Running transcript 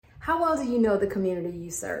How well do you know the community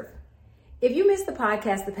you serve? If you missed the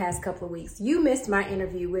podcast the past couple of weeks, you missed my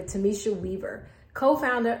interview with Tamisha Weaver,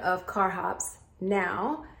 co-founder of CarHops,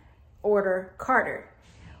 now Order Carter.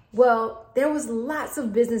 Well, there was lots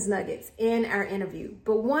of business nuggets in our interview,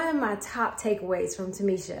 but one of my top takeaways from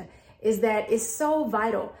Tamisha is that it's so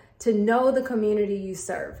vital to know the community you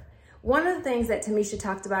serve. One of the things that Tamisha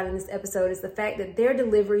talked about in this episode is the fact that their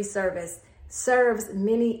delivery service serves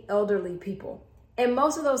many elderly people. And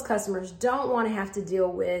most of those customers don't want to have to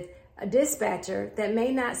deal with a dispatcher that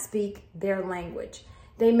may not speak their language.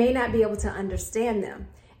 They may not be able to understand them.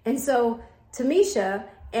 And so Tamisha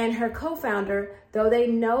and her co-founder, though they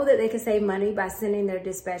know that they can save money by sending their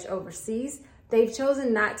dispatch overseas, they've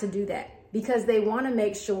chosen not to do that because they want to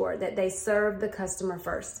make sure that they serve the customer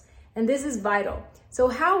first. And this is vital. So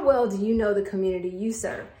how well do you know the community you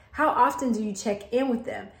serve? How often do you check in with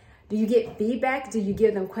them? Do you get feedback? Do you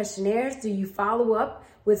give them questionnaires? Do you follow up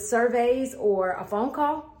with surveys or a phone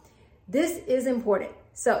call? This is important.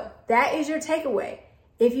 So that is your takeaway.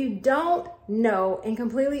 If you don't know and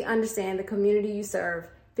completely understand the community you serve,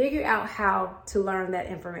 figure out how to learn that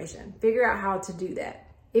information. Figure out how to do that.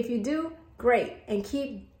 If you do, great. And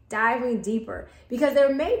keep diving deeper because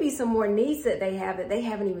there may be some more needs that they have that they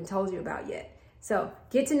haven't even told you about yet. So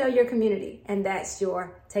get to know your community, and that's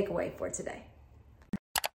your takeaway for today.